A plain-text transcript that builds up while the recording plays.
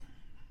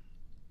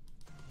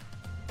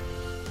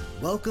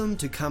Welcome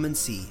to Come and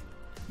See,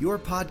 your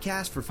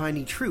podcast for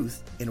finding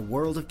truth in a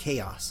world of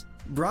chaos.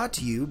 Brought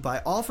to you by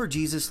All for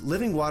Jesus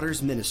Living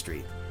Waters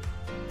Ministry.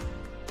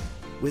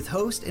 With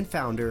host and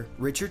founder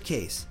Richard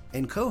Case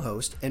and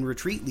co-host and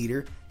retreat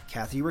leader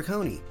Kathy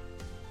Ricconi.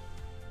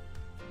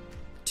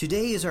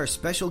 Today is our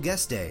special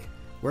guest day,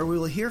 where we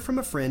will hear from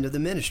a friend of the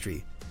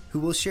ministry who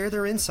will share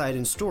their insight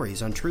and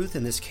stories on truth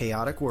in this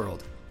chaotic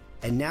world.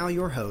 And now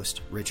your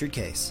host, Richard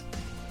Case.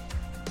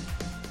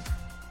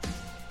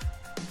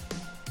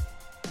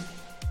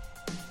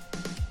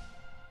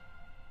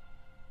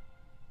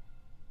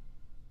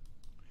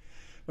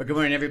 Well, good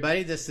morning,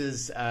 everybody. This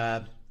is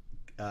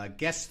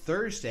Guest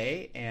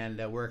Thursday,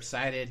 and we're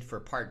excited for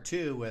part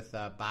two with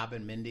Bob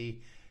and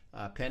Mindy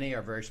Penney,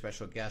 our very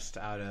special guest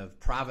out of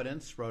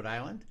Providence, Rhode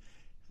Island.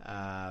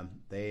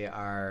 They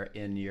are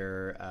in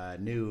your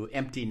new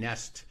empty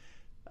nest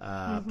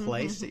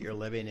place that you're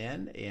living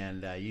in,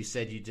 and you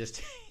said you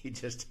just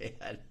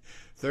had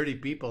 30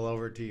 people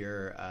over to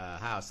your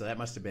house, so that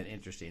must have been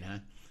interesting, huh?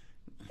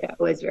 Yeah, it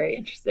was very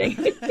interesting.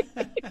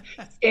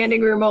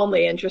 Standing room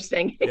only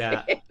interesting.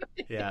 Yeah.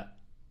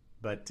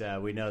 But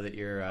we know that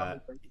you're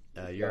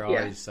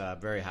always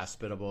very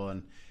hospitable,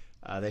 and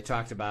they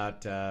talked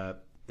about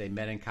they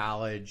met in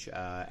college,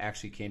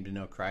 actually came to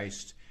know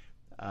Christ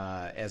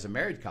as a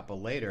married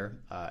couple later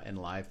in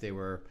life. They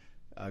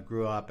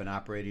grew up and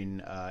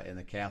operating in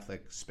the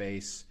Catholic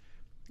space,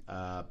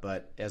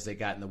 but as they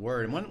got in the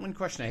Word, and one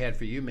question I had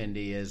for you,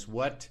 Mindy, is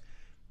what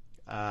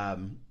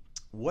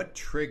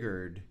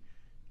triggered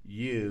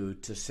you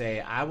to say,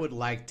 I would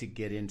like to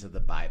get into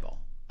the Bible?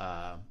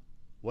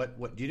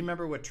 What do you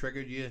remember what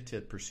triggered you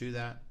to pursue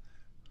that?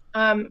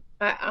 I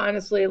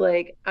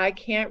honestly, I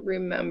can't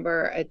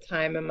remember a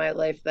time in my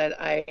life that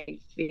I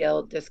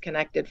feel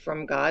disconnected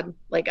from God.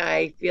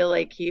 I feel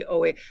like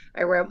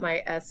I wrote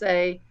my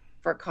essay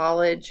for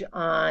college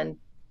on,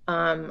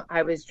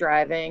 I was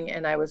driving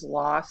and I was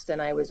lost,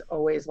 and I was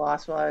always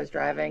lost while I was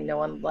driving. No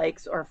one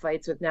likes or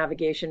fights with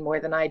navigation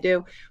more than I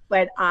do,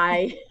 but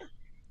I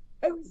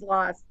was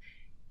lost,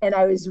 and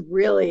I was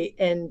really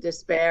in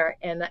despair,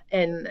 and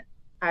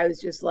I was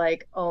just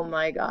like, oh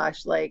my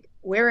gosh,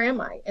 where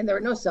am I? And there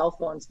were no cell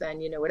phones then,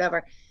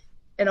 whatever.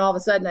 And all of a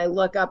sudden I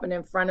look up, and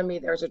in front of me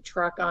there's a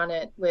truck on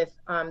it with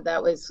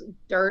that was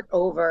dirt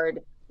overed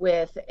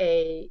with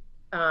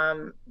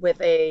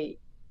with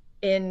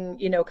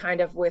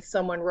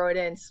someone wrote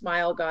in,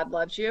 "Smile, God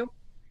loves you."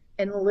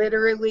 And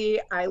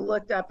literally I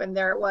looked up, and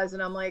there it was,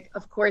 and I'm like,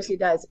 of course he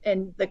does.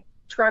 And the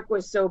truck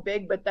was so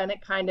big, but then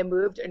it kind of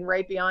moved, and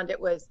right beyond it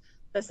was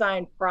the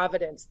sign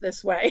Providence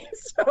this way.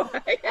 So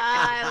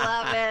I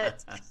love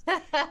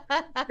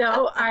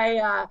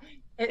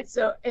it.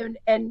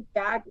 And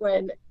back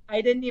when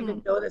I didn't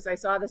even know this, I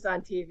saw this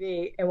on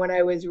TV, and when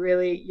I was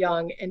really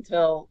young,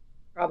 until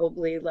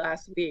probably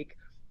last week,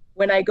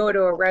 when I go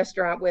to a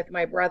restaurant with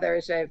my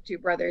brothers, I have two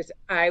brothers,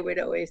 I would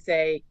always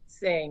say,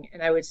 sing,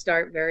 and I would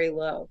start very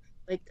low,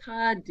 like,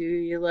 Todd, do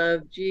you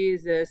love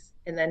Jesus?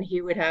 And then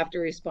he would have to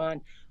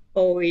respond,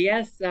 oh,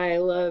 yes, I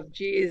love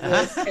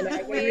Jesus. And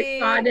I would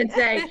respond and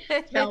say,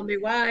 tell me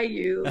why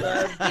you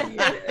love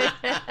Jesus.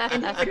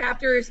 And he would have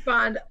to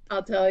respond,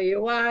 I'll tell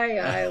you why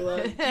I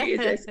love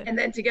Jesus. And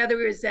then together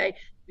we would say,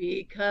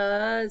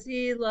 because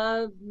he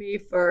loved me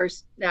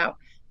first. Now,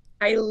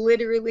 I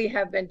literally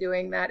have been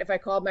doing that. If I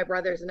called my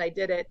brothers and I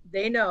did it,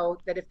 they know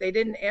that if they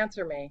didn't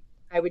answer me,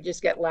 I would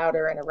just get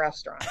louder in a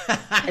restaurant.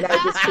 And I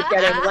would just keep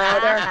getting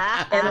louder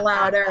and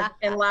louder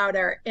and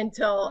louder and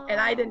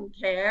I didn't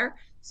care.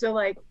 So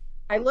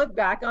I look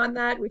back on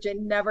that, which I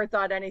never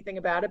thought anything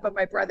about it, but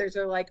my brothers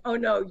are like, oh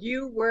no,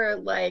 you were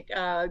in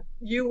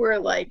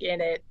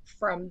it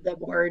from the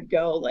word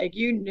go.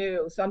 You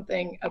knew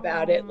something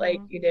about it,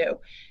 you knew.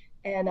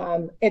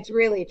 And it's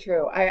really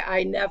true.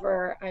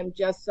 I'm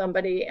just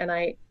somebody, and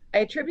I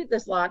attribute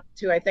this a lot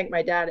to, I think,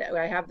 my dad.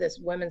 I have this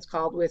women's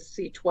call with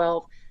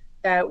C12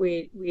 that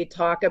we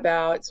talk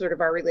about sort of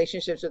our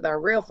relationships with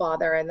our real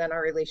father and then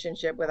our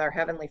relationship with our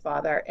heavenly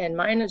father. And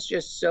mine is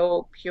just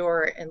so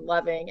pure and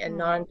loving and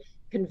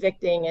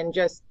non-convicting, and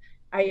just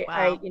I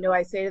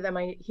say to them,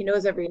 he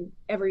knows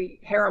every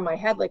hair on my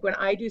head. When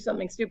I do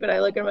something stupid, I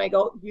look at him, I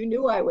go, you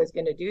knew I was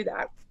going to do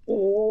that.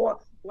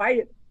 Or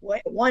why'd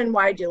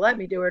you let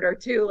me do it? Or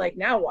two,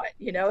 now what?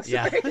 So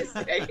yeah.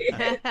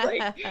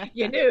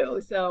 You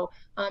knew. So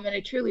and I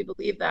truly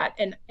believe that,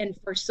 and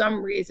for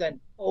some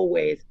reason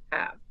always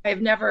have.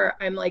 I'm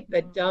like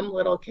the dumb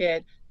little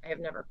kid. I have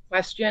never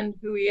questioned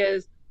who he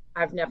is.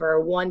 I've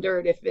never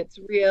wondered if it's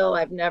real.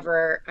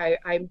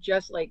 I'm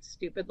just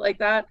stupid like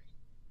that.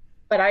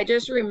 But I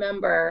just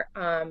remember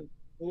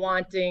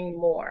wanting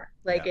more.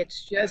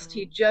 It's just,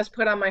 he just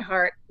put on my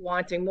heart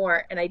wanting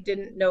more, and I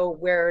didn't know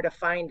where to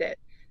find it.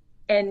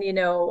 And,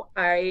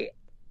 the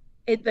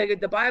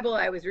Bible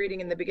I was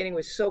reading in the beginning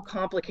was so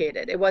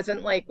complicated. It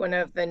wasn't like one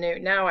of the new,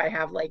 now I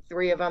have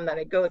 3 of them that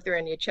I go through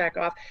and you check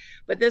off,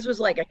 but this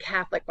was a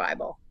Catholic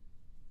Bible.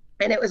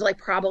 And it was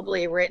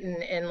probably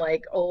written in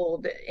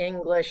old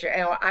English,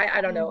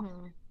 I don't know.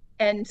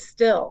 And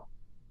still,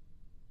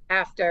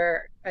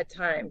 after a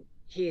time,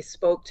 he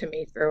spoke to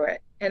me through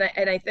it. And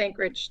I think,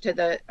 Rich, to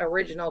the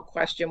original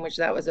question, which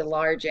that was a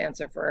large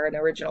answer for an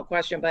original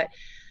question, but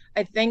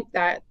I think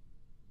that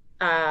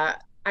uh,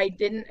 I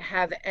didn't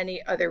have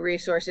any other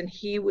resource. And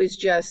he was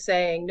just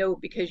saying, no,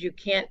 because you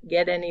can't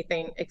get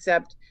anything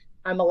except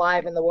I'm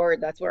alive in the word.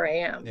 That's where I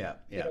am. Yeah.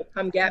 You know,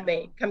 come get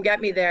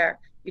me there.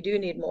 You do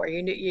need more.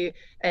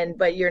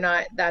 But you're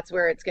not, that's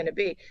where it's going to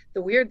be.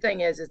 The weird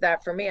thing is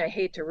that for me, I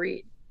hate to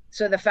read.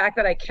 So the fact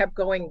that I kept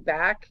going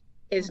back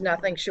is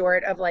nothing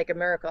short of like a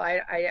miracle.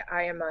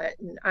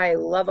 I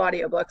love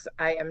audiobooks.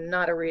 I am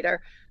not a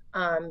reader.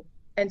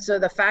 And so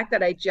the fact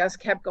that I just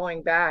kept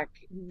going back,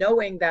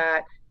 knowing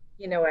that,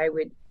 I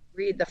would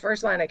read the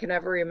first line I can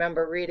ever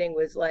remember reading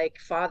was like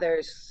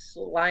fathers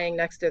lying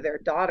next to their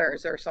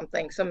daughters or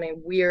something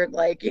weird,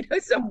 like,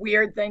 some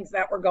weird things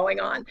that were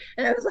going on.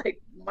 And I was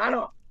like,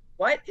 Mano,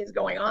 what is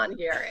going on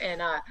here? And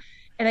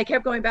I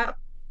kept going back.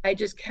 I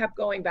just kept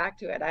going back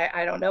to it.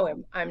 I don't know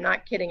him. I'm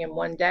not kidding him.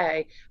 One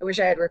day, I wish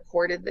I had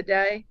recorded the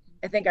day.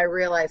 I think I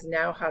realize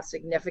now how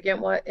significant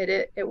what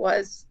it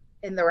was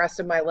in the rest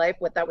of my life,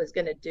 what that was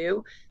going to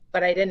do.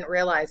 But I didn't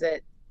realize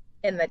it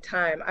in the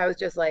time. I was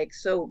just like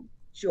so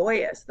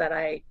joyous that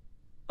I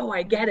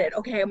get it.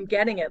 Okay, I'm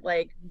getting it.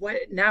 Like, what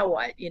now?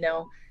 What,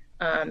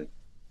 and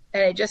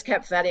it just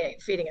kept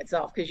feeding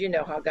itself, because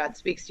how God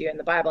speaks to you in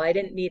the Bible. I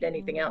didn't need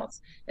anything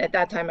else. At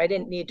that time, I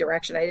didn't need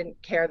direction. I didn't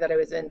care that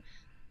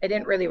I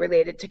didn't really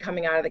relate it to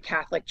coming out of the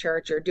Catholic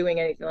Church or doing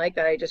anything like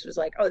that. I just was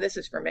like, oh, this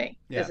is for me.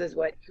 Yeah. This is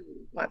what he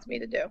wants me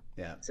to do.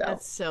 Yeah. So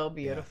that's so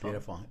beautiful. Yeah,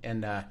 beautiful.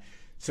 And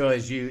so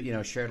as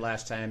you shared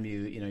last time,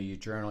 you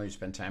journal, you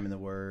spend time in the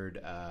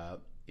Word,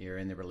 you're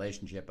in the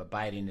relationship.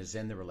 Abiding is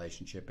in the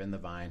relationship, in the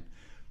vine.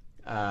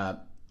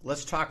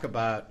 Let's talk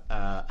about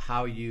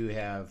how you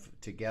have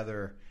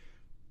together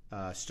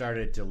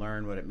started to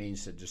learn what it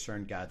means to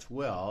discern God's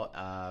will.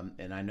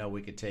 And I know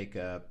we could take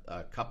a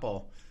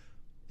couple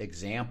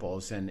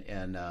examples,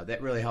 and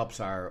that really helps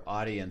our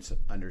audience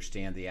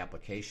understand the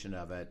application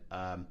of it.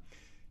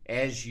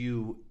 As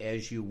you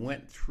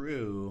went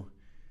through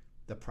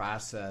the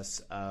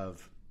process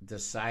of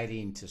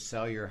deciding to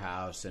sell your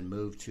house and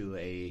move to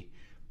a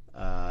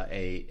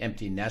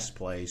empty nest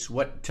place,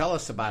 tell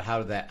us about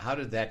how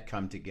did that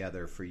come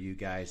together for you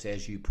guys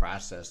as you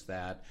processed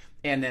that,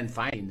 and then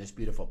finding this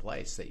beautiful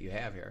place that you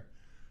have here?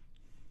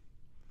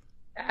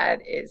 That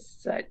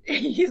is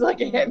he's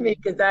looking at me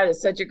because that is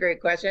such a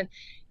great question.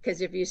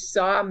 Because if you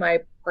saw my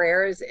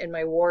prayers in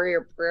my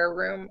warrior prayer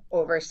room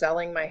over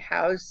selling my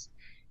house,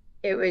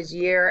 it was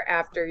year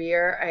after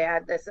year. I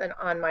had this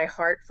on my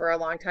heart for a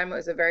long time. It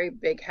was a very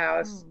big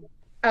house.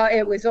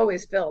 It was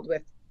always filled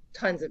with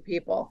tons of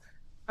people.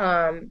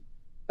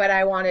 But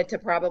I wanted to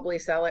probably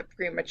sell it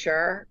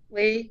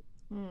prematurely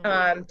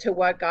to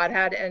what God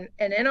had.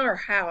 And in our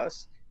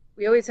house,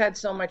 we always had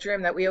so much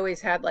room that we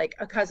always had like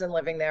a cousin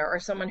living there, or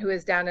someone who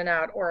is down and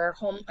out, or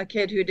a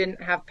kid who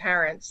didn't have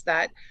parents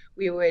that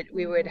we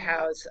would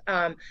house.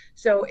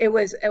 So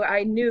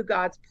I knew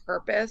God's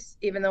purpose,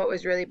 even though it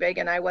was really big.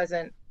 And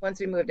once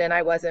we moved in,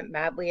 I wasn't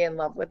madly in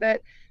love with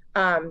it.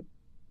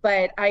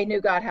 But I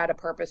knew God had a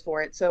purpose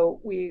for it.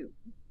 So we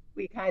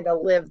kind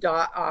of lived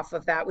off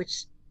of that,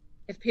 which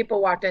if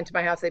people walked into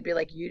my house, they'd be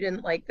like, you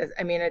didn't like this.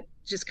 I mean, it's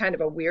just kind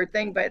of a weird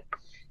thing, but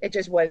it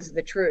just was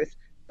the truth.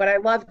 But I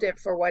loved it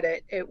for what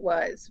it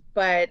was.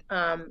 But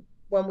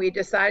when we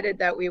decided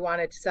that we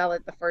wanted to sell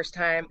it the first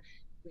time,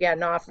 we got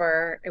an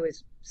offer. It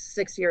was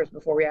 6 years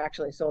before we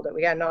actually sold it.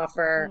 We got an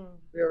offer.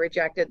 We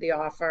rejected the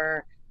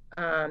offer.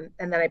 And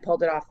then I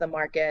pulled it off the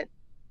market.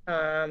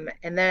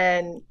 And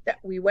then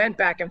we went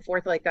back and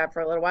forth like that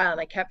for a little while.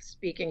 And I kept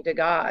speaking to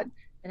God.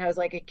 And I was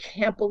like, I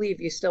can't believe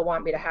you still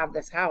want me to have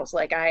this house.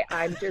 Like,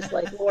 I'm just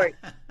like, Lord,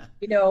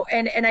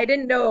 and I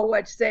didn't know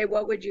what to say.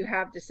 What would you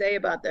have to say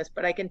about this?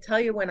 But I can tell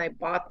you, when I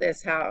bought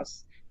this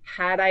house,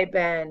 had I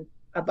been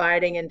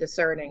abiding and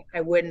discerning, I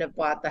wouldn't have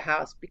bought the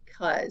house,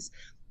 because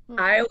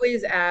I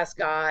always ask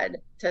God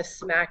to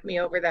smack me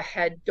over the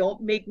head. Don't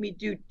make me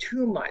do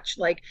too much.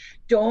 Like,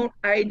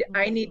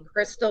 I need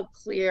crystal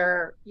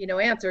clear,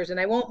 answers, and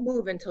I won't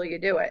move until you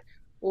do it.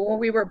 Well, when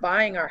we were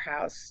buying our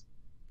house,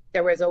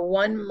 there was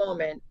one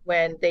moment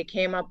when they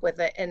came up with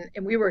it, and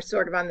we were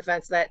sort of on the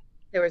fence that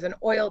there was an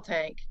oil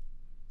tank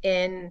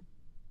in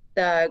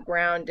the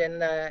ground in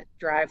the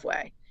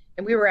driveway,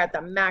 and we were at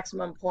the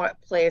maximum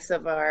place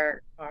of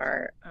our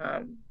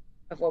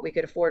of what we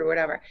could afford or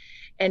whatever.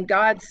 And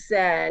God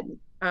said,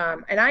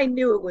 and I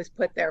knew it was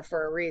put there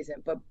for a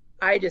reason, but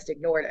I just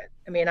ignored it.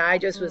 I mean, I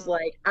just was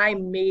like, I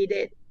made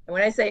it. And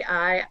when I say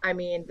I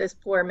mean, this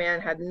poor man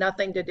had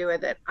nothing to do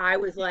with it. I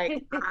was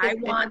like, I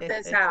want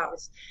this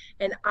house,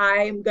 and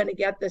I'm going to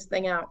get this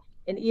thing out.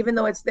 And even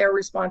though it's their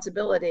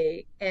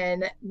responsibility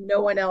and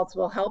no one else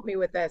will help me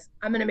with this,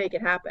 I'm going to make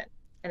it happen.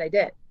 And I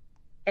did.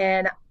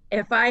 And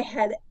if I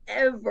had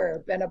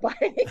ever been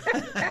abiding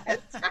at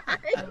that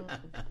time,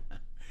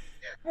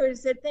 I would have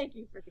said, thank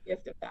you for the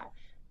gift of that.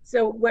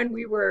 So when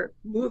we were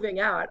moving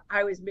out,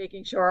 I was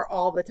making sure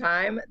all the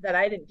time that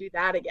I didn't do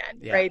that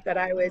again, right? That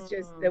I was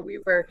just, that we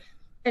were,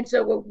 and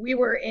so we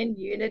were in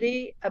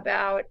unity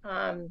about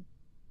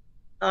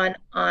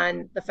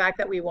on the fact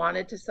that we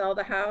wanted to sell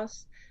the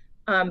house.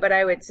 But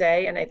I would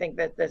say, and I think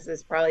that this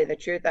is probably the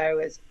truth,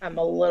 I'm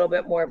a little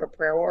bit more of a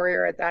prayer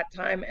warrior at that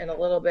time, and a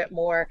little bit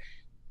more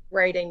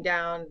writing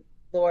down,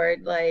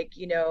 Lord, like,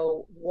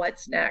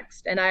 what's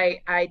next? And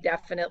I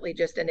definitely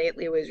just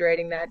innately was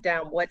writing that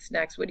down. What's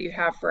next? What do you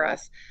have for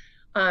us?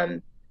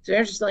 So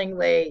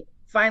interestingly,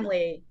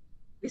 finally,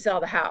 we sell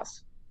the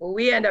house. Well,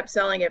 we end up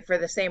selling it for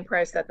the same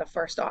price that the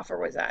first offer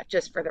was at,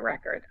 just for the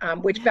record,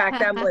 which back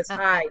then was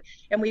high.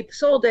 And we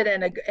sold it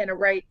in a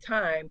right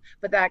time,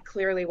 but that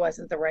clearly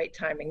wasn't the right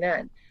timing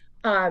then.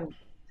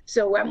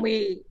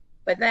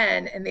 But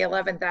then in the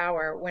 11th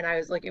hour, when I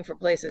was looking for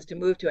places to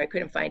move to, I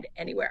couldn't find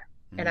anywhere.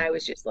 And I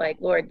was just like,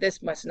 Lord,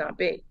 this must not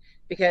be,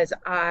 because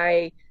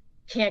I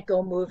can't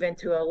go move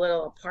into a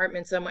little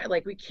apartment somewhere.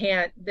 Like, we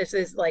can't, this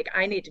is like,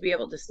 I need to be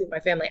able to see my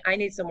family. I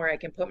need somewhere I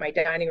can put my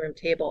dining room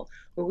table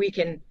where we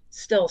can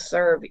still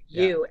serve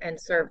you and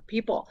serve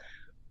people.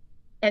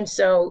 And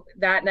so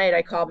that night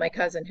I called my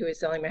cousin who was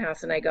selling my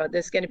house, and I go,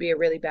 this is going to be a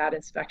really bad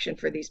inspection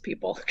for these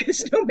people,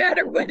 because no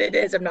matter what it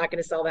is, I'm not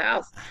going to sell the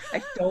house.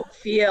 I don't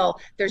feel,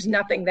 there's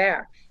nothing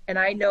there. And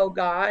I know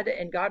God,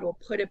 and God will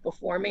put it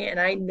before me. And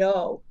I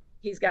know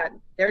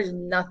there's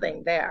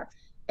nothing there.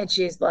 And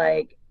she's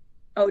like,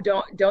 oh,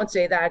 don't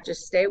say that.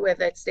 Just stay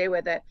with it. Stay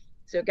with it.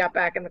 So it got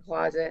back in the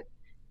closet.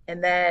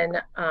 And then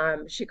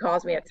she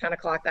calls me at 10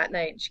 o'clock that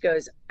night. And she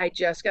goes, I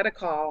just got a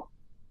call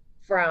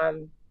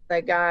from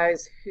the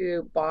guys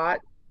who bought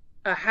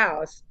a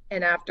house.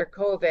 And after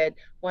COVID,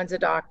 one's a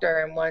doctor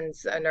and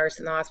one's a nurse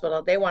in the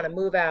hospital. They want to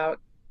move out,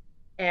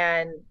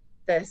 and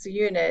this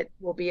unit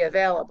will be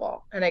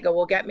available. And I go,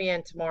 well, get me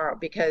in tomorrow,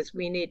 because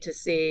we need to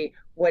see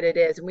what it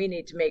is. And we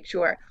need to make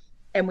sure.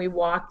 And we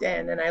walked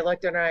in, and I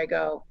looked at her and I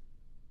go,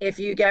 if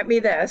you get me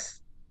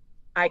this,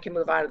 I can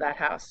move out of that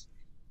house.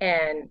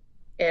 And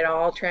it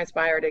all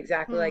transpired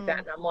exactly like that.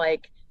 And I'm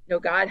like,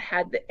 God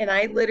had and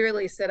I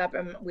literally sit up,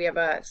 and we have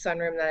a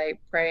sunroom that I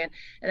pray in,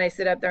 and I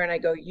sit up there and I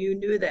go, you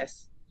knew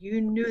this. You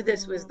knew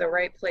this was the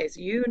right place.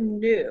 You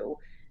knew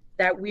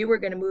that we were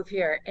going to move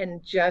here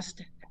and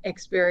just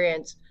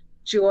experience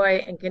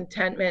joy and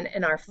contentment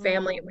in our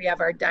family. We have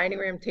our dining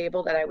room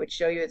table that I would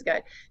show you.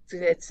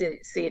 It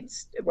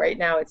seats, right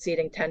now it's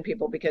seating 10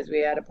 people, because we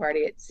had a party.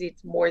 It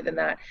seats more than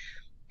that.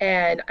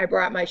 And I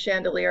brought my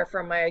chandelier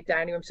from my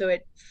dining room. So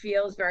it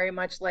feels very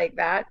much like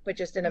that, but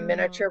just in a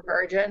miniature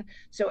version.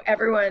 So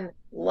everyone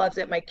loves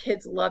it. My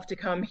kids love to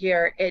come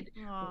here. It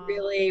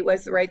really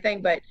was the right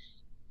thing, but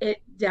it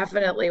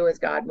definitely was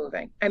God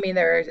moving. I mean,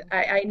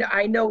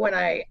 I know when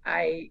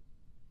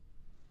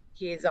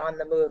he's on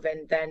the move,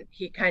 and then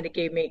he kind of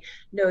gave me,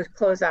 no,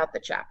 close out the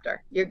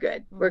chapter. You're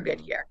good. We're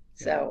good here.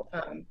 Yeah.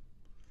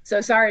 So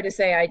sorry to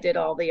say I did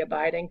all the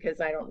abiding,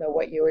 because I don't know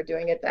what you were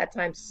doing at that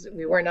time.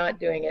 We were not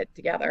doing it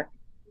together.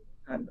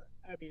 I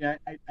mean, I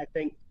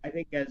think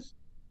as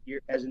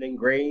an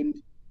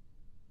ingrained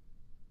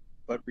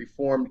but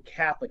Reformed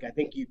Catholic, I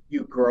think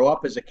you grow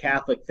up as a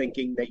Catholic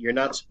thinking that you're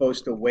not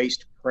supposed to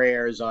waste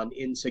prayers on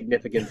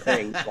insignificant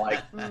things like,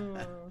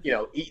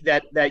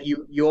 that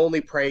you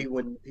only pray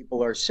when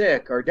people are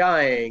sick or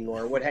dying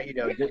or what have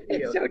you.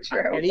 It's so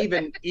true. And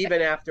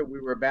even after we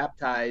were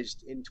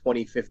baptized in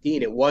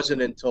 2015, it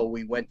wasn't until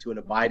we went to an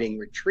abiding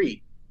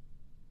retreat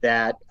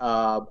that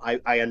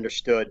I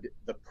understood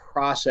the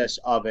process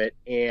of it,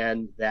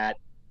 and that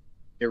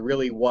there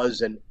really was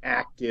an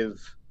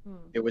active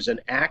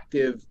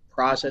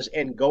process,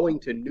 and going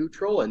to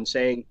neutral and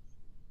saying,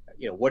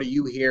 what are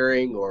you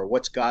hearing, or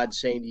what's God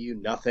saying to you?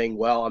 Nothing.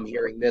 Well, I'm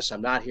hearing this.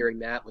 I'm not hearing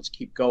that. Let's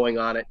keep going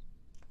on it.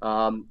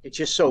 It's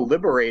just so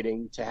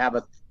liberating to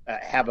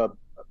have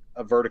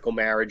a vertical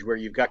marriage where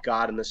you've got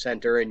God in the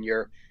center, and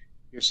you're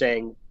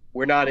saying,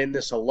 we're not in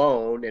this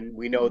alone, and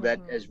we know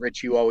that, as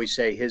Rich, you always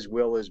say, His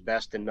will is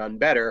best and none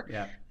better.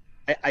 Yeah.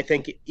 I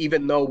think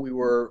even though we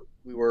were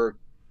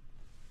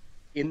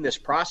in this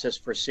process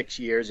for 6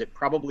 years, it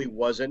probably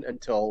wasn't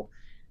until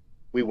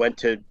we went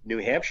to New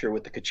Hampshire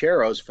with the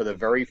Cacheros for the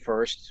very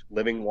first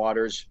Living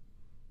Waters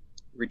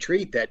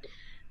retreat that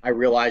I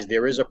realized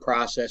there is a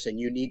process, and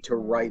you need to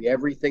write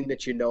everything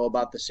that you know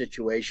about the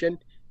situation.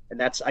 And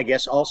that's, I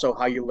guess, also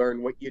how you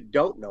learn what you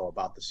don't know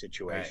about the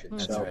situation.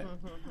 Right. So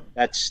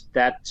That's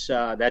that's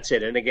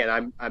it. And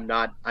again, I'm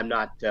not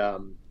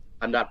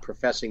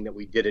professing that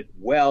we did it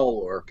well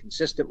or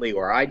consistently,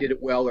 or I did it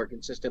well or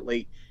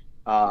consistently.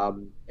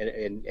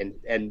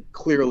 And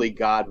clearly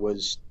God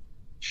was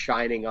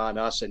shining on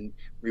us and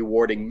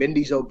rewarding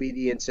Mindy's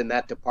obedience in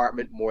that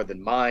department more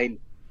than mine.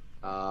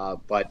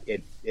 But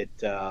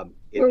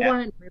we're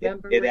one.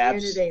 Remember,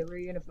 we're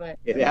unified.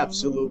 It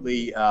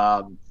absolutely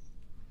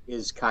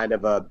is kind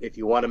of if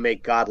you want to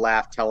make God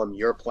laugh, tell him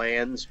your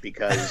plans,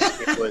 because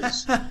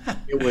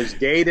it was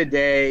day to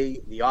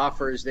day. The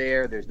offer is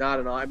there. There's not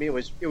an. I mean,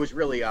 it was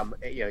really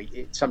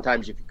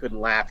sometimes if you couldn't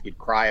laugh, you'd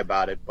cry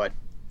about it. But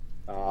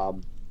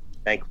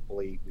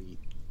thankfully, we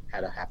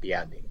had a happy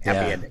ending.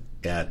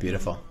 Yeah,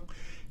 beautiful.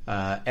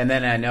 And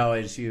then I know,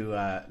 as you,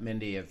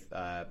 Mindy,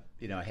 have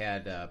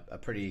had a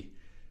pretty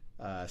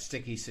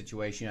sticky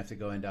situation. You have to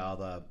go into all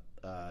the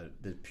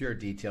the pure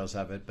details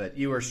of it, but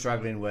you were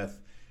struggling with,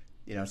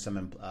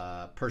 some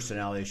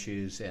personnel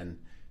issues, and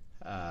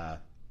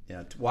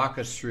to walk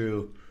us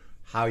through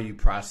how you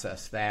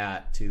process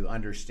that to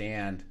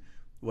understand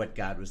what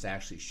God was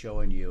actually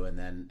showing you, and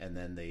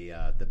then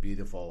the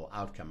beautiful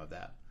outcome of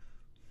that.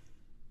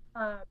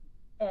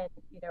 And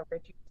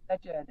Rich, you're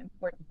such an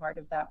important part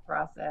of that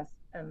process.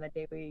 And the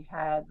day we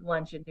had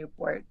lunch in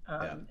Newport,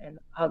 and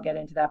I'll get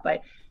into that.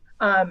 But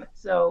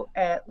so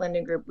at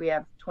Linden Group, we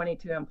have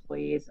 22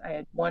 employees. I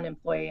had one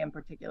employee in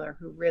particular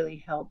who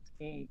really helped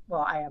me.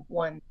 Well, I have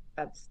one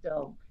that's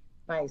still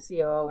my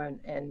COO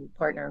and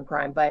partner in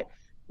crime, but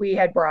we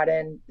had brought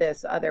in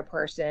this other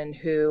person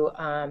who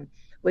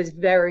was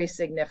very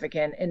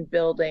significant in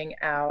building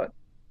out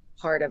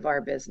part of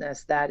our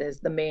business. That is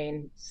the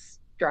main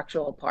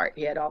structural part.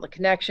 He had all the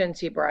connections.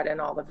 He brought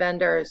in all the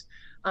vendors.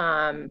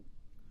 I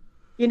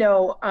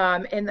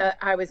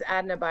was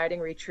at an abiding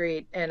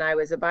retreat, and I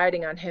was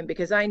abiding on him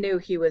because I knew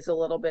he was a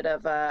little bit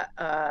of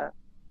a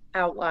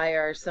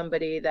outlier,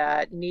 somebody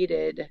that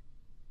needed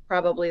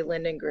probably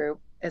Linden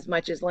Group as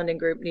much as Linden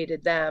Group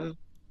needed them,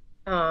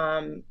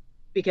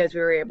 because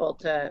we were able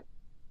to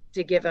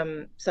give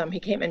him some.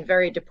 He came in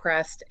very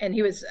depressed, and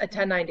he was a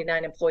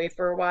 1099 employee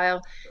for a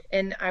while.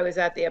 And I was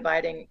at the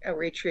abiding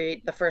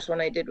retreat, the first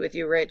one I did with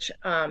you, Rich,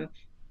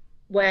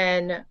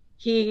 when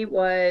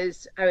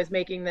I was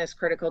making this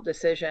critical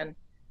decision,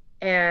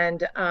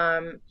 and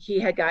he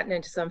had gotten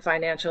into some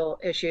financial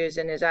issues,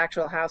 and his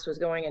actual house was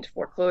going into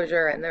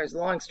foreclosure. And there's a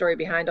long story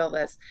behind all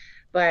this,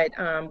 but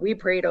we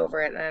prayed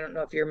over it. And I don't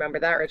know if you remember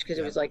that, Rich, because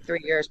it was like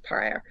 3 years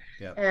prior.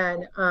 Yeah.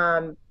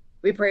 And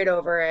we prayed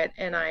over it,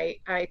 and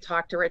I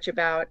talked to Rich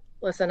about,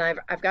 listen,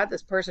 I've got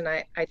this person.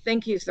 I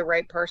think he's the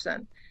right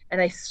person,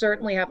 and I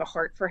certainly have a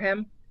heart for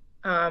him.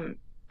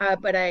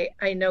 But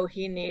I know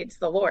he needs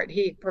the Lord.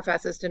 He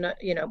professes to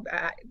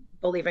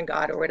believe in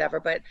God or whatever,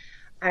 but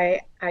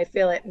I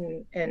feel it.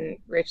 And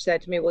Rich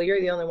said to me, well,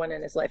 you're the only one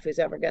in his life who's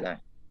ever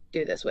gonna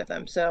do this with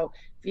him. So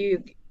if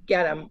you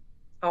get him,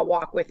 I'll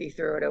walk with you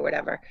through it or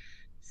whatever.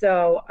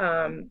 So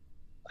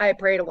I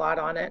prayed a lot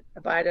on it,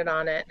 abided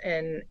on it,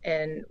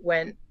 and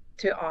went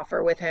to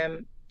offer with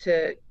him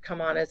to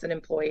come on as an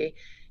employee.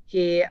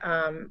 He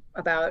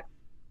about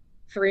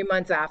 3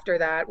 months after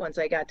that, once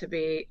I got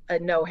to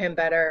know him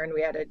better, and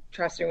we had a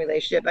trusting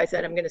relationship, I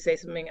said, I'm going to say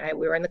something.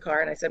 We were in the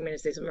car, and I said, I'm going to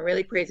say something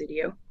really crazy to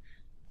you,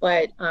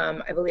 but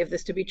I believe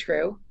this to be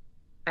true.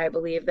 I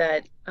believe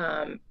that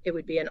it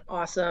would be an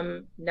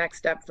awesome next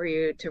step for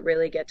you to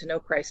really get to know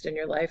Christ in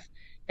your life,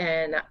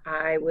 and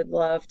I would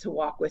love to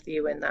walk with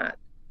you in that.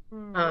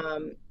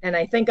 And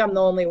I think I'm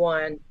the only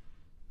one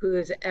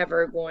who's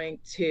ever going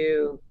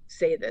to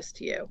say this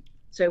to you.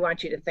 So I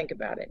want you to think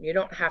about it. You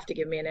don't have to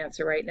give me an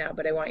answer right now,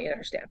 but I want you to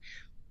understand.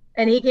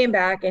 And he came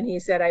back and he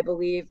said, I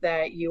believe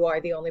that you are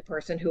the only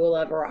person who will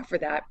ever offer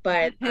that,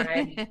 but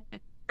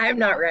I'm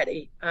not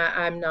ready.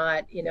 I'm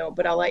not,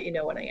 but I'll let you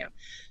know when I am.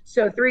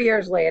 So 3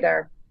 years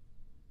later,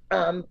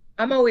 I'm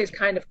always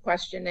kind of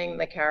questioning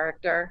the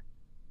character.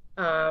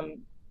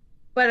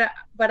 But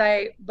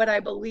I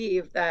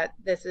believe that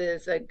this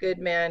is a good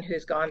man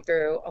who's gone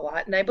through a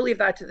lot, and I believe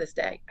that to this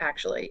day,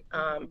 actually.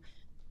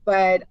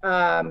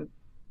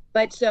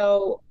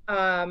 So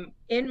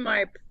in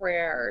my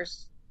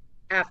prayers,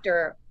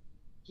 after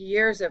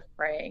years of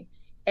praying,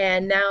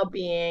 and now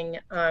being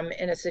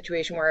in a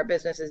situation where our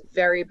business is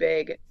very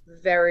big,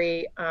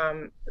 very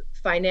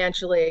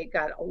financially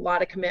got a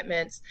lot of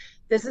commitments,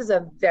 this is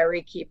a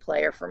very key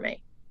player for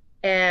me.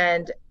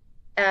 And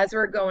as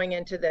we're going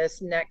into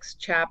this next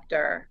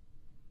chapter,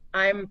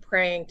 I'm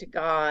praying to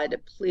God,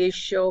 please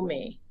show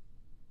me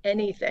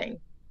anything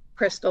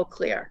crystal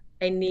clear.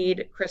 I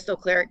need crystal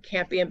clear. It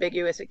can't be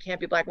ambiguous. It can't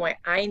be black and white.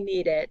 I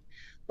need it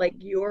like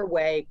your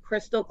way,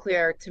 crystal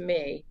clear to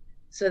me,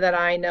 so that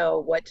I know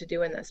what to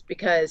do in this,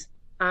 because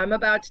I'm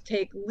about to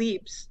take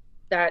leaps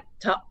that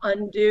to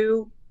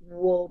undo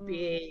will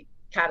be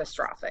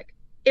catastrophic.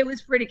 It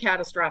was pretty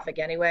catastrophic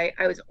anyway.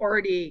 I was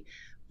already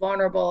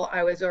vulnerable.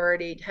 I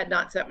had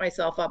not set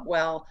myself up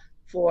well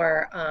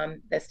for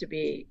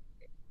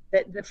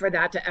for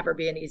that to ever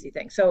be an easy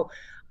thing. So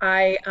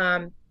I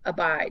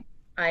abide.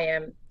 I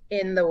am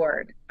in the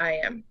Word. I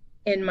am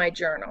in my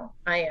journal.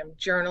 I am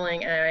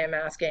journaling,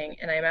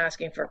 and I'm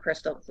asking for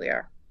crystal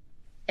clear.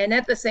 And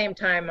at the same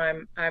time,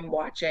 I'm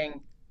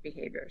watching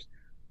behaviors.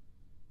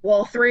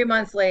 Well, 3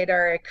 months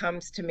later, it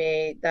comes to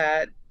me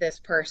that this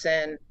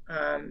person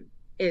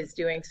is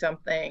doing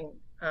something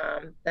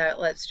that,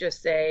 let's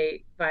just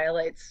say,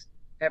 violates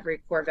every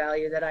core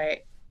value that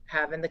I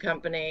have in the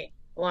company,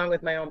 along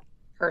with my own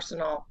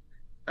personal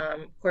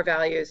core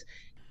values.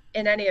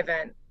 In any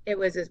event, it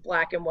was as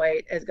black and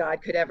white as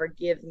God could ever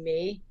give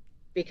me,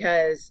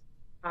 because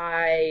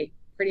I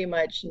pretty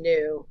much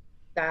knew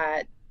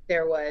that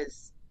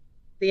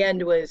the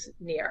end was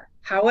near.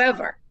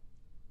 However,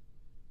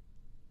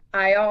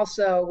 I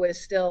also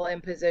was still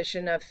in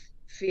position of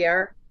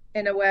fear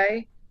in a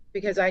way,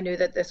 because I knew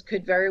that this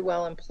could very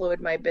well implode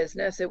my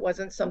business. It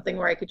wasn't something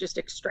where I could just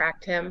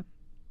extract him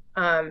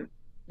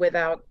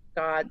without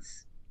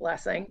God's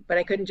blessing, but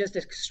I couldn't just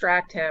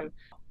extract him.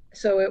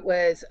 So it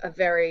was a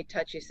very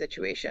touchy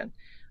situation.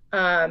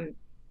 But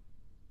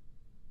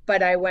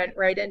I went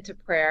right into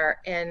prayer,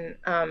 and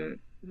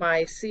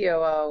my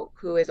COO,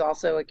 who is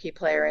also a key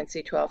player in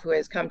C12, who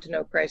has come to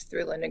know Christ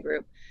through Linden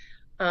Group,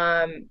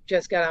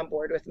 just got on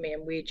board with me,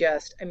 and we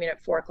just, I mean,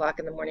 at 4 o'clock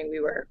in the morning, we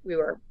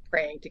were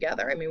praying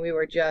together. I mean, we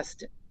were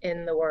just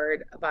in the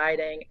Word,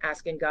 abiding,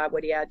 asking God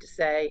what He had to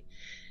say.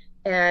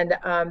 And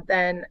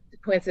then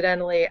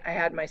coincidentally, I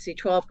had my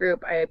C12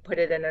 group. I put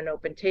it in an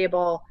open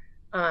table.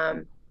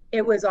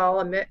 It was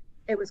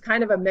it was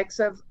kind of a mix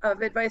of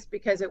advice,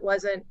 because it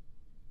wasn't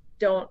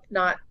don't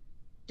not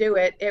do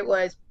it. It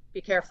was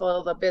be careful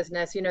of the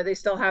business. You know, they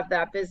still have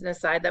that business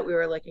side that we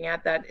were looking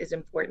at that is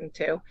important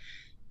too.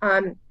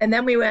 And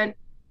then we went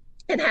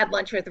and had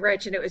lunch with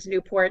Rich, and it was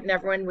Newport, and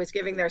everyone was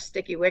giving their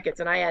sticky wickets,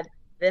 and I had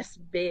this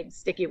big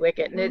sticky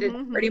wicket, and it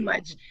had pretty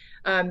much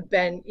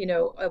been, you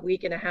know, a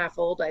week and a half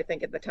old, I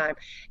think, at the time.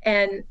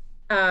 And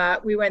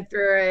we went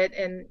through it,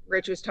 and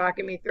Rich was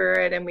talking me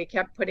through it, and we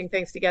kept putting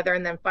things together.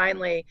 And then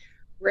finally,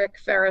 Rick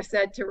Farah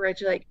said to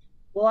Rich, like,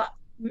 well,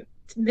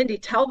 Mindy,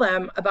 tell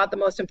them about the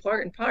most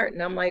important part.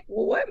 And I'm like,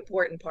 well, what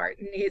important part?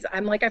 And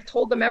I'm like, I've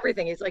told them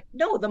everything. He's like,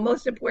 no, the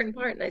most important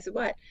part. And I said,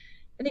 what?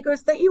 And he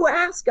goes, that you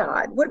asked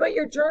God. What about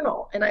your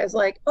journal? And I was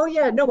like, oh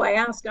yeah, no, I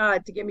asked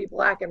God to give me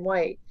black and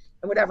white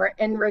and whatever.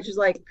 And Rich is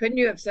like, couldn't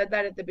you have said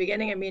that at the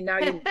beginning? I mean, now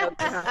you know you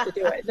have to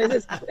do it. This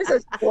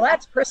is well,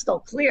 that's crystal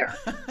clear,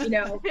 you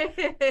know.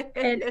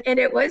 And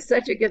it was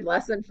such a good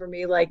lesson for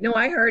me. Like, no,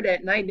 I heard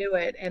it and I knew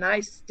it, and I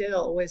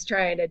still was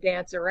trying to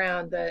dance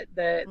around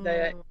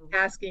the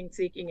asking,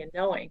 seeking, and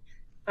knowing.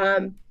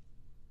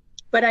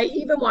 But I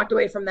even walked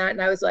away from that, and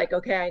I was like,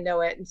 okay, I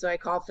know it. And so I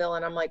called Phil,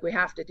 and I'm like, we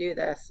have to do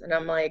this. And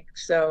I'm like,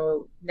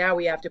 so now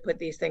we have to put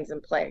these things in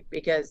play,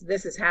 because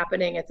this is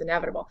happening. It's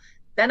inevitable.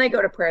 Then I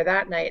go to prayer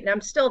that night, and I'm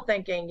still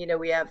thinking, you know,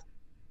 we have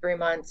 3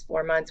 months,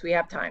 4 months, we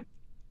have time.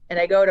 And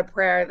I go to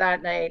prayer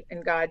that night,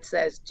 and God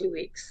says, 2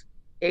 weeks.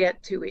 You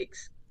get 2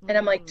 weeks. And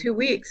I'm like, 2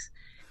 weeks.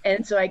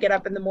 And so I get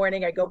up in the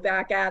morning, I go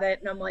back at it,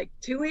 and I'm like,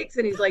 2 weeks?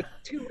 And he's like,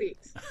 2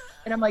 weeks.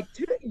 And I'm like,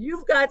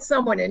 you've got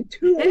someone in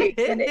 2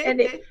 weeks.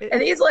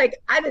 And he's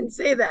like, I didn't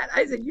say that.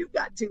 I said, you've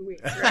got 2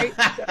 weeks, right?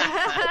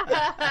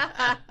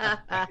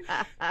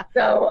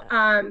 So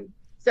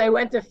I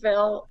went to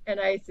Phil, and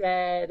I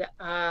said,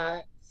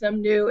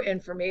 some new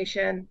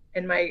information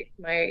in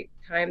my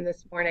time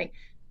this morning.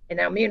 And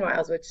now,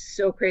 meanwhile, what's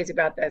so crazy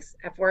about this,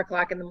 at 4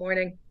 o'clock in the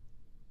morning,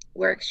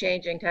 we're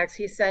exchanging texts.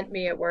 He sent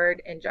me a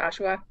word in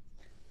Joshua.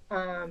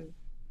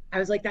 I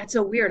was like, that's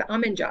so weird.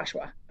 I'm in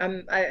Joshua.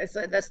 I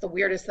said, that's the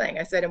weirdest thing.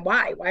 I said, and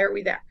why? Why are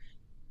we there?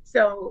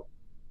 So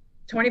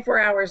 24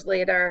 hours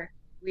later,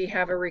 we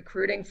have a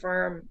recruiting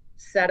firm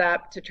set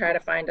up to try to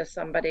find us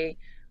somebody.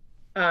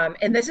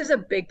 And this is a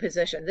big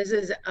position. This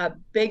is a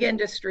big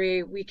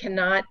industry. We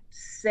cannot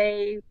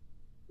say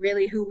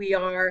really who we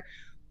are.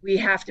 We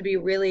have to be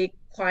really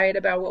quiet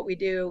about what we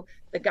do.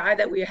 The guy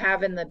that we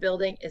have in the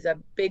building is a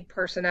big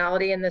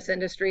personality in this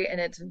industry, and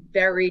it's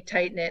very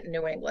tight-knit in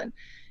New England.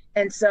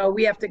 And so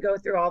we have to go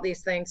through all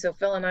these things. So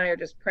Phil and I are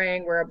just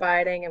praying, we're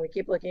abiding, and we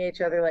keep looking at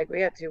each other like,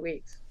 we got 2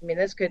 weeks. I mean,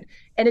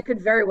 it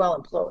could very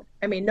well implode.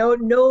 I mean,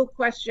 no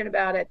question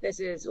about it. This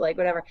is like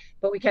whatever.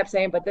 But we kept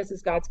saying, but this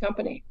is God's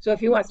company. So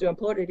if he wants to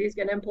implode it, he's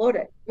going to implode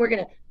it. We're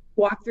going to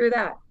walk through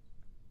that.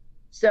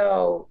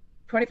 So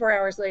 24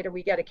 hours later,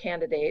 we get a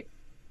candidate,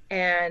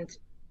 and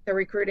the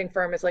recruiting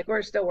firm is like,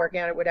 we're still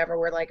working on it, whatever.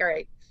 We're like, all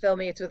right, Phil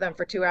meets with them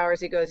for 2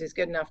 hours. He goes, he's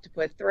good enough to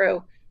put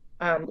through.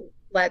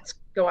 Let's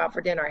go out for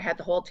dinner. I had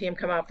the whole team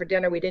come out for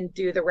dinner. We didn't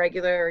do the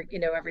regular,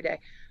 every day.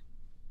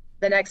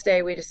 The next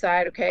day we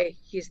decide, okay,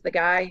 he's the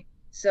guy.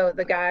 So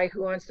the guy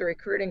who owns the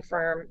recruiting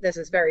firm, this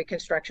is very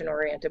construction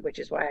oriented, which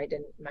is why I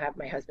didn't have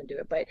my husband do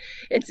it. But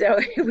so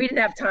we didn't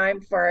have time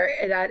for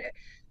that.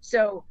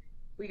 So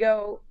we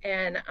go,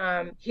 and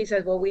he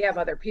says, well, we have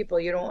other people.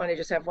 You don't want to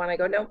just have one. I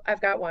go, no,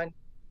 I've got one.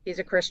 He's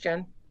a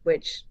Christian,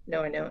 which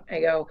no, I know. I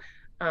go,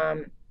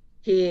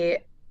 he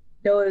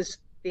knows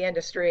the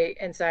industry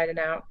inside and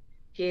out.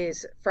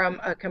 He's from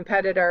a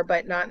competitor,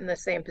 but not in the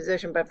same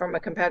position, but from a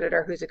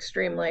competitor who's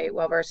extremely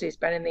well versed. He's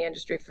been in the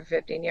industry for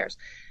 15 years.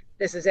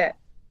 This is it.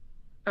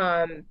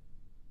 And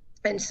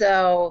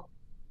so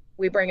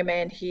we bring him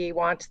in. He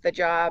wants the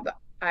job.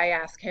 I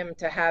ask him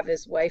to have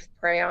his wife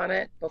pray on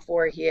it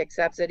before he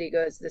accepts it. He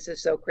goes, this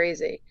is so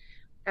crazy.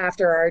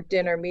 After our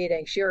dinner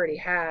meeting, she already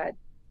had,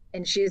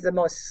 and she's the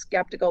most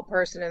skeptical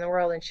person in the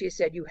world. And she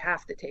said, you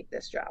have to take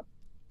this job.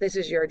 This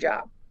is your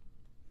job.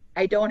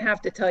 I don't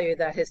have to tell you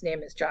that his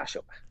name is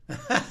Joshua,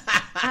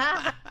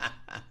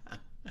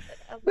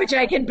 which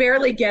I can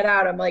barely get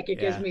out. I'm like,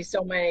 it gives me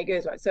so many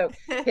goosebumps. So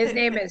his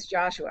name is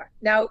Joshua.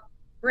 Now,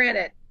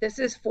 granted, this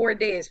is 4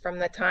 days from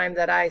the time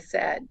that I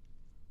said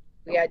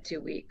we had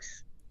 2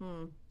 weeks.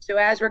 So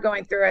as we're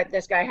going through it,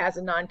 this guy has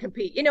a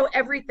non-compete.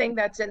 Everything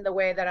that's in the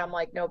way that I'm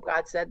like, no,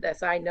 God said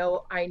this. I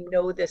know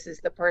this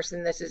is the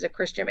person. This is a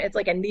Christian. It's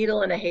like a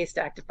needle in a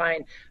haystack to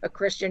find a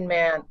Christian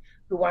man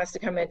who wants to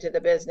come into the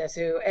business,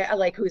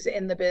 who's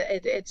in the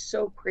business. It's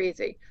so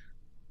crazy.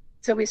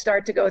 so we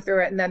start to go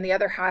through it, and then the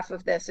other half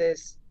of this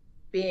is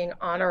being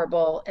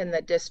honorable in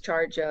the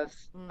discharge of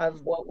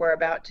what we're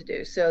about to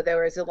do. So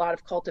there is a lot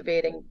of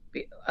cultivating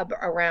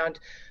around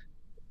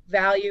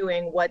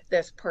valuing what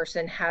this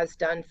person has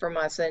done from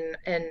us, and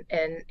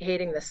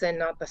hating the sin,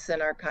 not the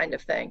sinner, kind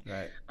of thing.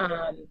 Right.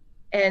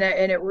 And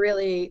it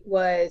really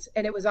was,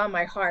 and it was on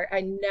my heart.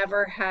 I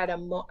never had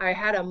I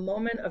had a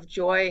moment of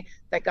joy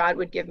that God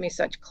would give me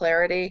such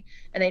clarity,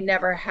 and I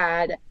never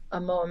had a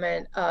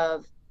moment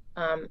of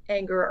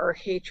anger or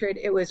hatred.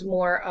 It was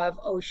more of,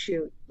 oh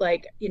shoot,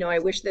 like, I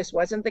wish this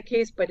wasn't the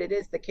case, but it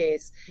is the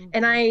case.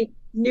 And I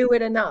knew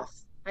it enough.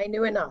 I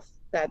knew enough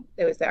that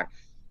it was there.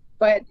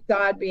 But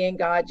God, being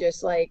God,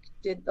 just like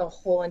did the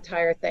whole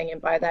entire thing.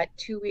 And by that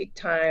 2-week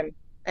time,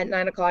 at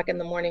 9:00 in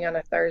the morning on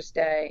a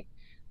Thursday,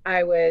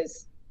 I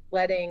was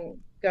letting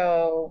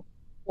go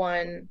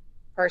one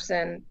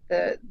person,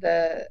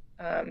 the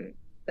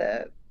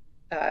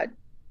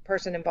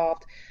person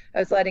involved. I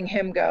was letting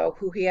him go,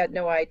 who he had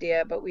no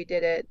idea, but we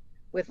did it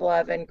with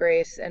love and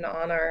grace and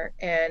honor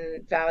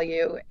and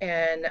value.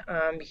 And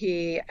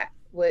he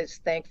was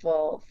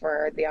thankful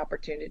for the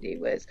opportunity.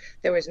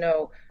 There was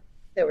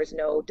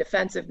no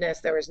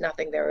defensiveness. There was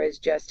nothing. There was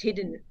just, he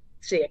didn't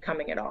see it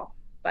coming at all,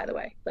 by the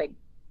way. Like,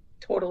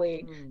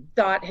 totally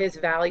thought his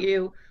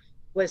value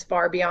was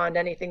far beyond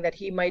anything that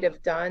he might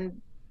have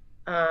done.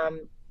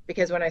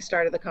 Because when I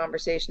started the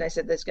conversation, I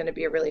said, "This is going to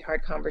be a really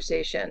hard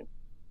conversation."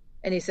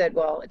 And he said,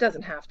 "Well, it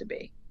doesn't have to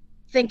be,"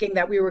 thinking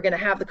that we were going to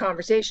have the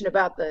conversation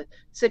about the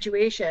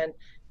situation,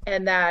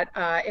 and that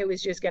it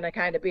was just going to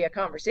kind of be a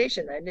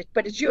conversation.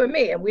 But it's you and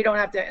me, and we don't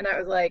have to. And I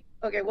was like,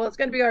 okay, well, it's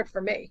going to be hard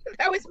for me.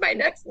 That was my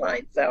next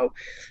line. So,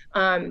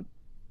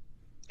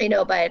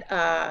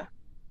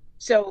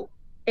 so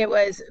it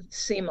was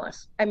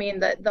seamless. I mean,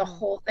 the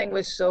whole thing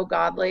was so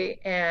godly,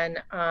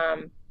 and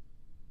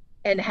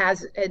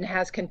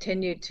has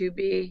continued to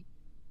be.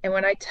 And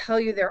when I tell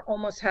you, there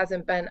almost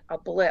hasn't been a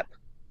blip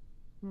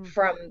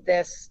from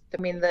this.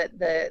 I mean,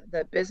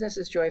 the business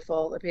is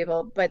joyful, the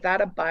people, but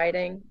that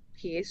abiding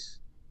piece,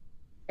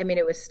 I mean,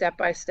 it was step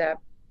by step,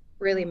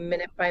 really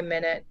minute by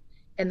minute,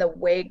 and the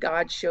way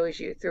God shows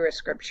you through a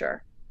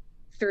scripture,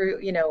 through,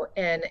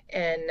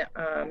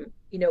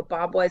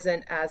 Bob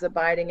wasn't as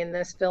abiding in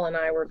this. Phil and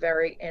I were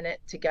very in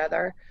it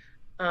together.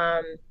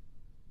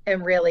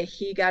 And really,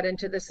 he got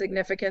into the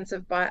significance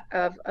of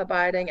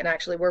abiding, and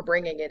actually we're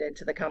bringing it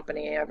into the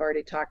company. I've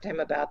already talked to him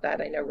about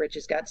that. I know Rich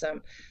has got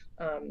some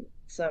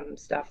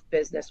stuff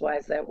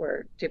business-wise that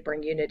we're to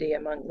bring unity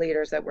among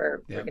leaders that we're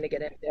going to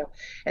get into,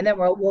 and then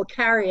we'll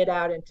carry it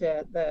out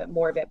into the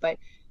more of it. But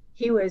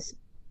he was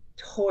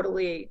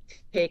totally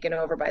taken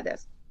over by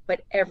this.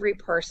 But every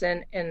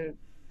person in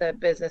the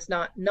business,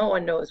 no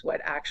one knows what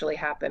actually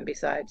happened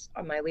besides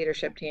my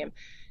leadership team.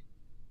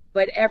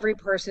 But every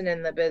person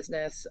in the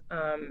business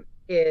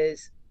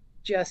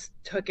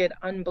took it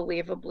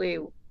unbelievably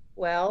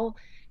well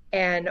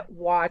and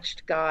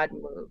watched God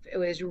move. It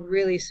was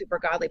really super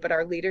godly. But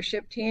our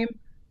leadership team,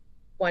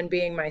 one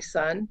being my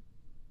son,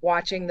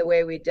 watching the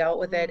way we dealt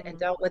with it and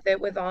dealt with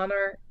it with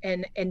honor,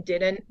 and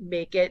didn't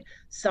make it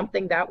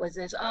something that was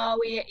this,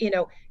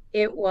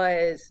 it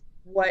was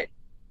what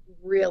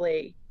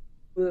really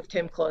moved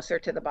him closer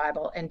to the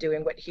Bible and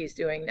doing what he's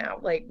doing now.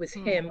 Like, was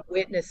him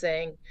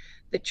witnessing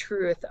the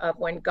truth of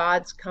when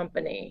God's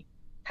company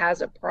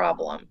has a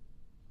problem,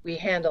 we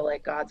handle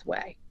it God's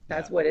way.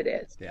 That's what it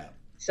is. Yeah.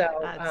 So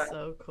that's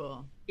so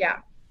cool. Yeah.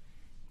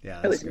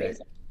 Yeah. It was great.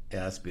 amazing.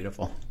 Yeah, that's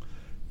beautiful.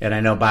 And I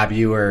know, Bob,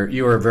 you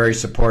were very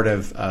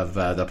supportive of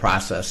the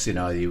process.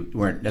 You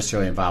weren't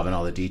necessarily involved in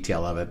all the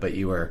detail of it, but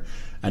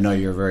I know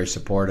you were very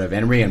supportive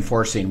and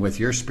reinforcing with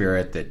your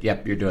spirit that,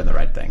 yep, you're doing the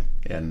right thing.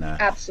 And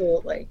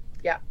absolutely.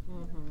 Yeah.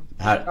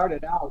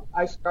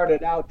 I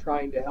started out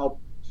trying to help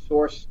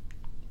source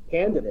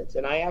candidates,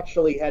 and I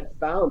actually had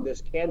found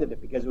this candidate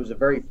because it was a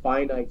very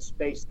finite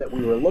space that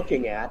we were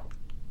looking at,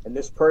 and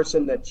this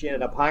person that she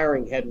ended up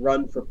hiring had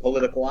run for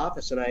political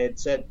office, and I had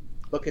said,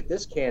 look at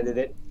this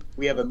candidate.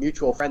 We have a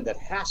mutual friend that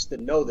has to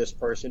know this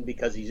person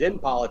because he's in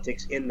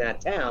politics in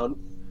that town,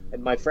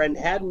 and my friend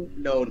hadn't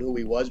known who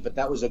he was, but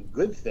that was a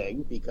good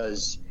thing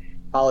because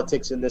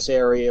politics in this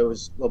area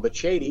was a little bit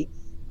shady.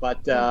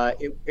 But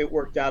it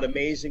worked out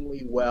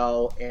amazingly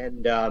well.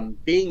 And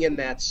being in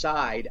that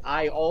side,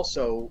 I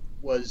also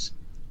was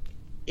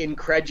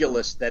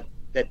incredulous that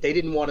they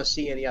didn't want to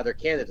see any other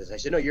candidates. I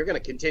said, no, you're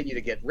going to continue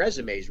to get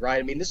resumes, right?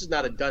 I mean, this is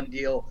not a done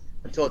deal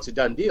until it's a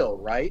done deal,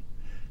 right?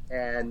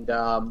 And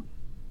but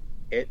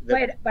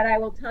I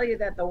will tell you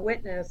that the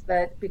witness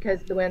that,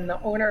 because when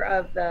the owner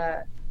of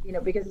the,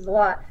 because it's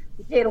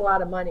he paid a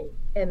lot of money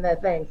in the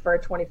thing for a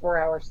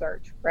 24-hour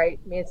search, right?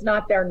 I mean, it's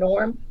not their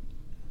norm.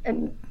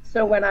 And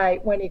so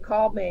when he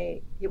called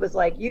me, he was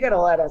like, you got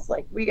to let us,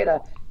 like, we got to,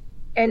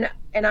 and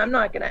I'm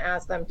not going to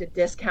ask them to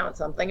discount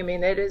something. I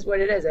mean, it is what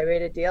it is. I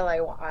made a deal.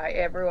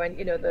 Everyone,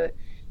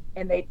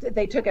 and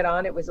they took it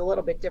on. It was a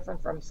little bit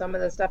different from some of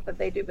the stuff that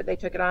they do, but they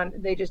took it on.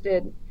 They just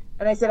did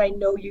And I said, I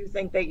know you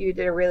think that you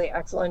did a really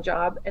excellent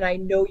job, and I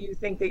know you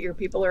think that your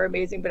people are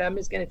amazing, but I'm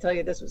just going to tell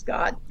you this was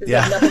God. This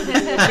had nothing to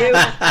do with you.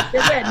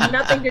 This had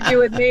nothing to do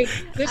with me.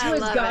 This was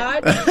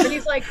God. And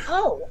he's like,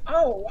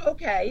 oh,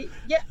 okay.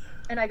 Yeah.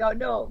 And I go,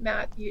 no,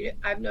 Matt,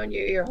 I've known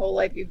you your whole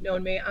life. You've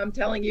known me. I'm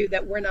telling you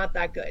that we're not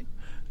that good.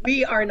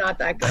 We are not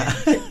that good.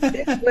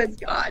 It was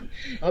God.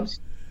 I'm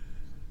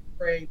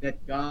praying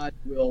that God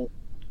will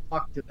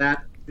talk to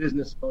that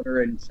business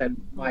owner and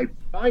send my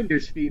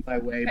finder's fee my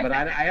way, but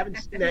I haven't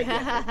seen that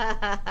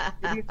yet.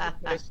 Maybe it's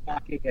just my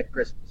stocking at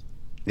Christmas.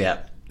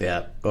 Yeah.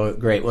 Oh,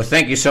 great. Well,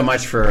 thank you so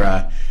much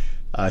for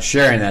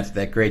sharing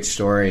that great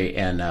story,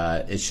 and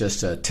it's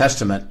just a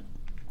testament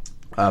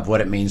of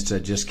what it means to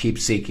just keep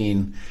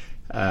seeking.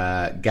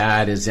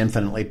 God is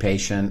infinitely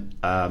patient.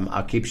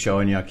 I'll keep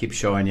showing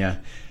you.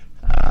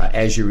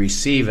 As you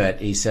receive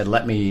it, he said,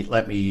 let me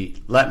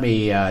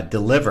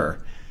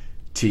deliver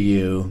to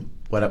you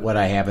what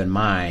I have in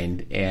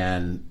mind,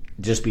 and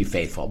just be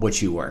faithful,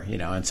 which you were,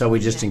 And so we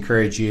just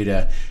encourage you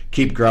to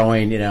keep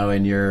growing,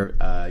 in your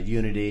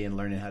unity and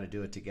learning how to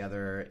do it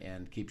together,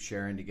 and keep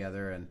sharing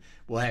together. And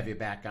we'll have you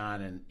back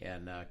on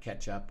and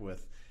catch up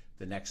with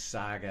the next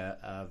saga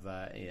of,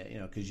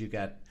 because you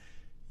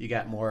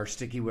got more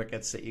sticky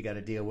wickets that you got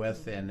to deal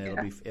with, and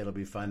it'll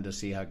be fun to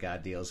see how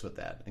God deals with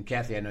that. And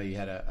Kathy, I know you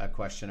had a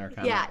question or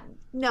comment. Yeah,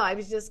 no, I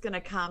was just going to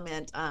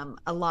comment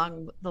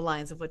along the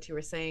lines of what you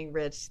were saying,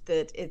 Rich,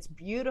 that it's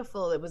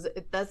beautiful.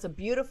 That's a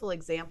beautiful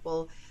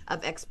example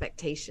of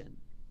expectation.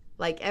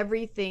 Like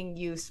everything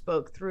you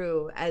spoke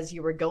through as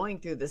you were going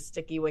through the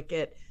sticky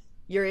wicket,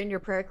 you're in your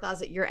prayer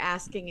closet, you're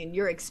asking, and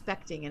you're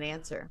expecting an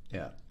answer.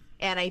 Yeah.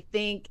 And I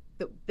think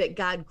that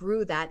God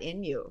grew that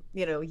in you,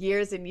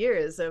 years and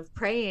years of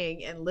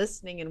praying and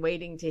listening and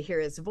waiting to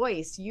hear his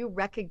voice. You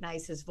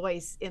recognize his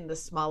voice in the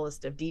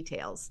smallest of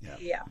details.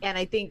 Yeah. And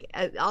I think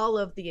all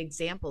of the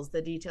examples,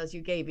 the details you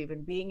gave,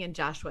 even being in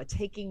Joshua,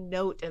 taking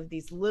note of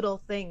these little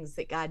things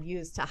that God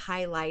used to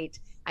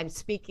highlight, I'm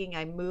speaking,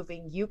 I'm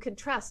moving, you can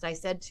trust. I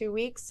said 2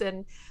 weeks,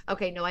 and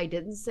okay, no, I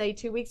didn't say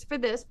 2 weeks for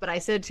this, but I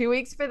said 2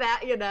 weeks for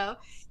that,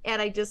 And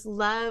I just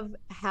love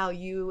how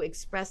you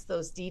express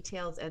those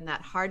details and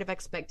that heart of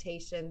expectation,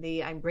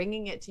 I'm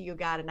bringing it to you,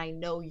 God, and I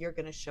know you're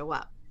going to show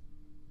up.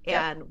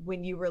 And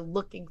when you were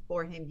looking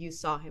for him, you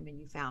saw him and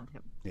you found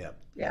him.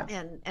 Yeah.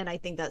 And I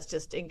think that's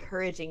just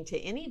encouraging to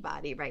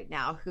anybody right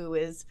now who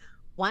is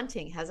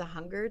has a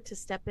hunger to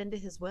step into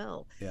his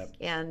will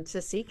and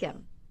to seek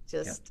him.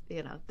 Just,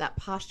 that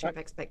posture of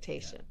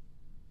expectation.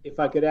 If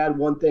I could add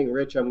one thing,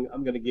 Rich, I'm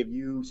going to give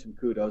you some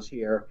kudos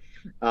here.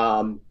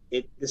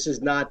 This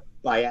is not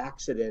by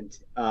accident,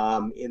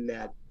 in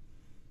that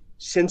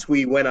since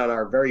we went on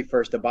our very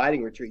first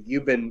abiding retreat,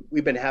 we've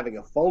been having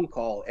a phone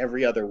call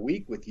every other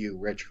week with you,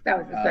 Rich. That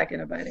was the second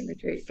abiding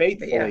retreat.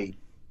 Faithfully,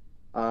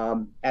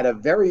 at a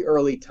very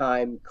early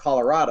time,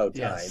 Colorado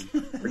time,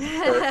 for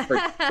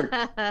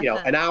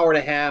an hour and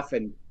a half,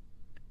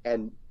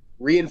 and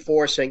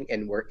reinforcing,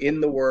 and we're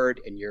in the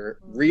Word, and you're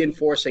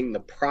reinforcing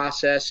the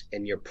process,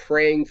 and you're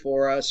praying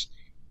for us.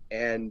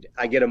 And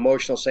I get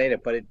emotional saying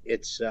it, but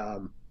it's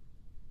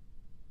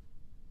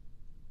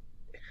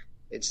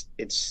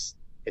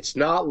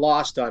not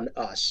lost on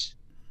us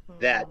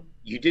that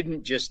you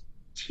didn't just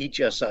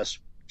teach us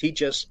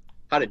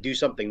how to do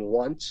something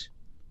once.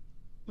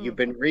 You've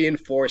been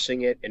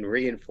reinforcing it,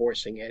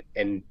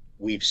 and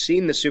we've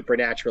seen the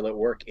supernatural at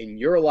work in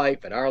your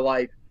life and our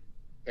life,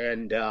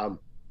 and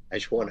I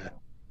just want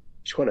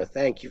to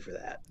thank you for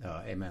that.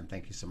 Oh, amen.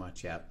 Thank you so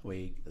much. Yeah,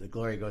 the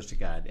glory goes to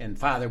God. And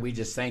Father, we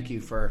just thank you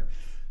for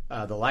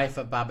the life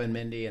of Bob and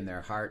Mindy and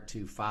their heart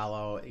to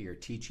follow. You're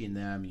teaching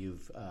them.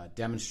 You've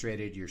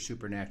demonstrated your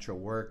supernatural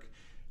work.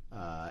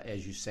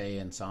 As you say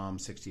in Psalm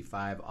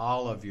 65,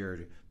 all of your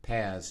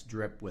paths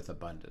drip with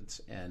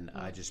abundance. And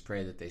I just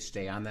pray that they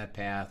stay on that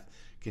path,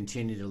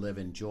 continue to live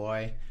in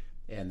joy,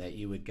 and that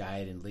you would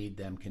guide and lead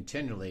them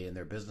continually in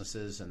their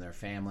businesses and their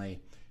family,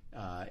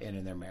 and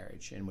in their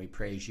marriage. And we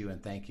praise you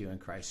and thank you in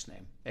Christ's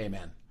name.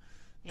 Amen.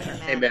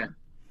 Amen.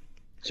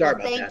 Sorry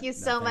about that. Thank you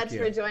so much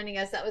for joining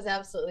us. That was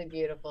absolutely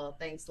beautiful.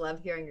 Thanks. Love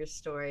hearing your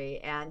story.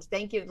 And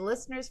thank you to the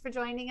listeners for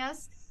joining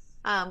us.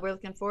 We're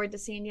looking forward to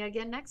seeing you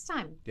again next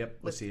time. Yep,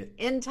 we'll see you.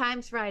 End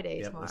Times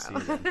Friday tomorrow. We'll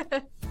see you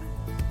then.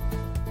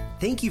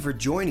 Thank you for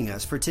joining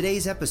us for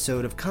today's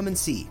episode of Come and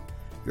See,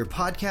 your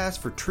podcast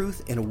for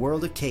truth in a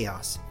world of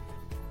chaos.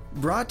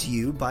 Brought to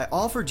you by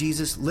All for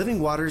Jesus Living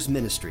Waters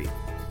Ministry.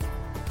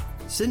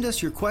 Send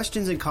us your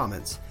questions and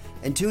comments,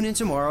 and tune in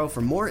tomorrow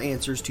for more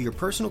answers to your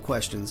personal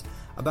questions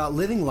about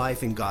living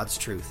life in God's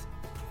truth.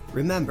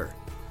 Remember,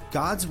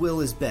 God's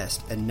will is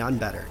best and none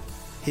better.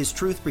 His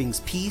truth brings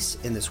peace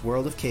in this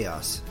world of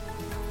chaos.